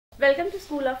Welcome to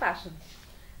School of Fashion.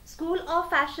 School of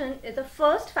Fashion is the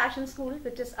first fashion school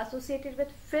which is associated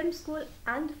with film school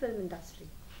and the film industry.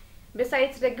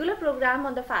 Besides regular program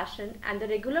on the fashion and the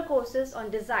regular courses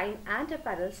on design and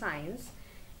apparel science,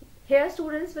 here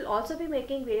students will also be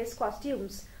making various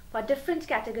costumes for different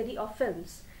category of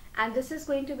films, and this is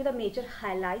going to be the major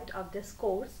highlight of this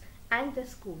course and this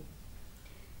school.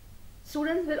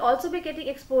 Students will also be getting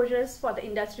exposures for the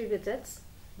industry visits,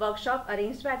 workshop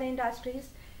arranged by the industries,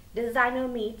 designer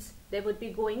meets. They would be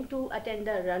going to attend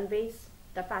the runways,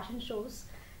 the fashion shows,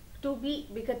 to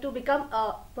become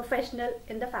a professional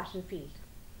in the fashion field.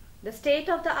 The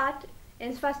state-of-the-art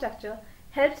infrastructure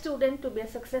helps students to be a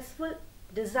successful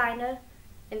designer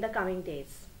in the coming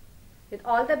days. With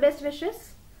all the best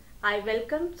wishes, I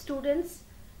welcome students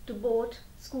to both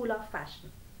School of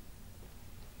Fashion.